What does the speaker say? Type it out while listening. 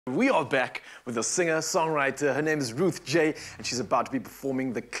We are back with a singer-songwriter. Her name is Ruth J, and she's about to be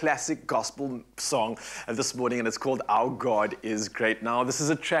performing the classic gospel song this morning, and it's called Our God is Great. Now, this is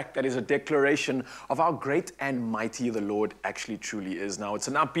a track that is a declaration of how great and mighty the Lord actually truly is. Now, it's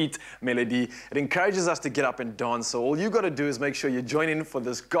an upbeat melody. It encourages us to get up and dance, so all you got to do is make sure you join in for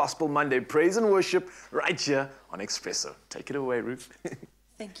this Gospel Monday praise and worship right here on Expresso. Take it away, Ruth.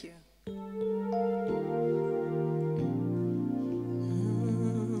 Thank you.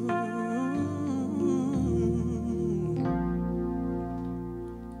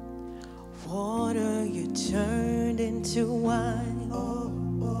 Water you turned into wine.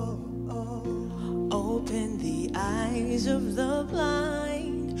 Open the eyes of the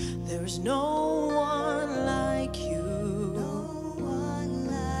blind. There's no one like you. No one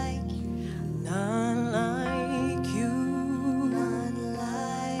like you. None like you. None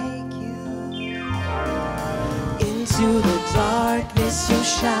like you. Into the darkness you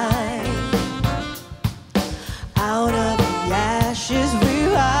shine. Out of the ashes we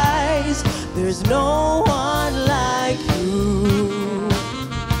rise. There's no one like you,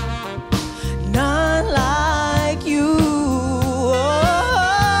 none like you.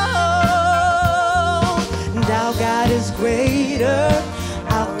 Oh, and our God is greater,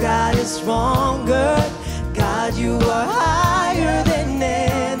 our God is stronger. God, you are higher than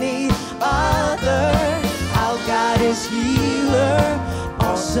any other. Our God is healer,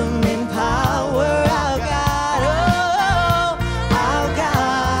 awesome in power. Our God,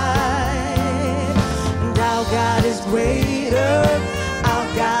 God is greater, our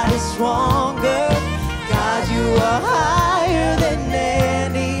God is stronger. God, you are higher than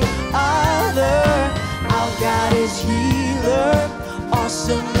any other. Our God is healer,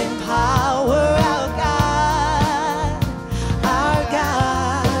 awesome in power. Our God, our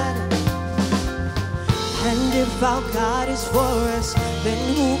God. And if our God is for us, then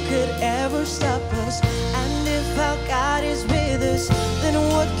who could ever stop us? And if our God is with us, then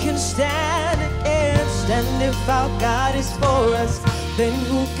what can stand against? And if our God is for us, then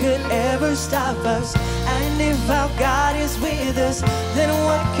who could ever stop us? And if our God is with us, then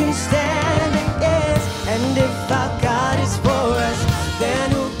what can stand against? And if our God is for us,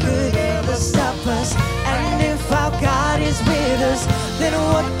 then who could ever stop us? And if our God is with us, then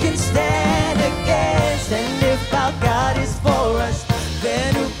what can stand against? And if our God is for us,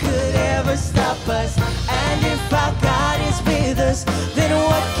 then who could ever stop us? And if our God is with us, then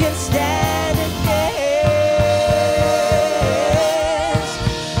what can stand against?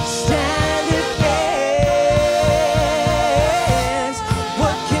 Stand against?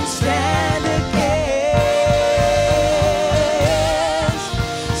 What can stand against?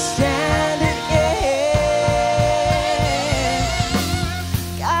 Stand against?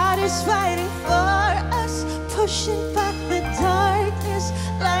 God is fighting for us, pushing back the darkness,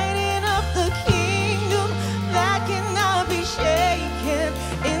 lighting up the kingdom that cannot be shaken.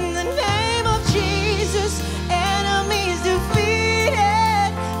 In the name of Jesus, enemies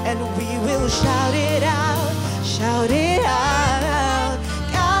defeated, and we will shout it out, shout it out.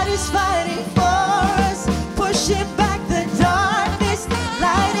 God is fighting for us, pushing back the darkness,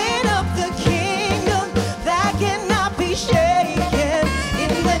 lighting up the kingdom that cannot be shaken.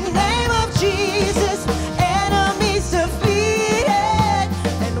 In the name of Jesus, enemies defeated,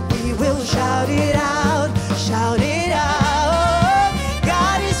 and we will shout it out, shout it out.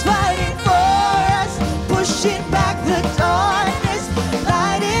 God is fighting for us, pushing back the darkness,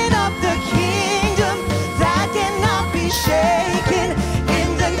 lighting up the kingdom that cannot be shaken.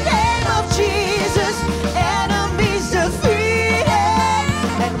 In the name of Jesus, enemies defeated,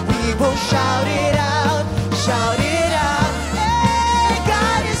 and we will shout it out, shout it out. Hey,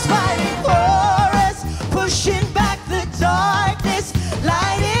 God is fighting for us, pushing back the darkness,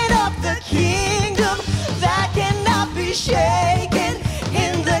 lighting up the kingdom that cannot be shaken.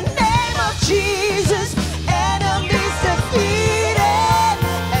 In the name of Jesus, enemies defeated,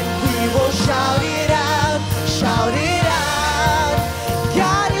 and we will shout it out, shout it out.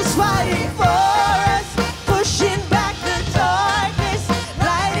 God is fighting for us, pushing back the darkness,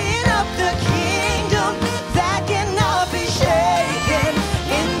 lighting up the kingdom that cannot be shaken.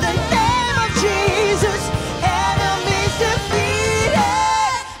 In the name of Jesus, enemies defeated,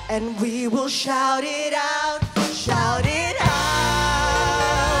 and we will shout it out, shout it out.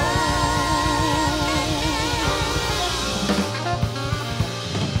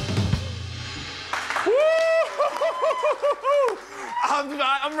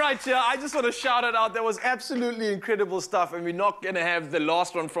 I'm right here. I just want to shout it out. That was absolutely incredible stuff, and we're not going to have the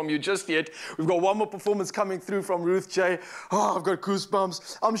last one from you just yet. We've got one more performance coming through from Ruth J. Oh, I've got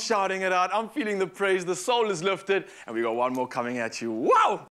goosebumps. I'm shouting it out. I'm feeling the praise. The soul is lifted, and we got one more coming at you. Wow!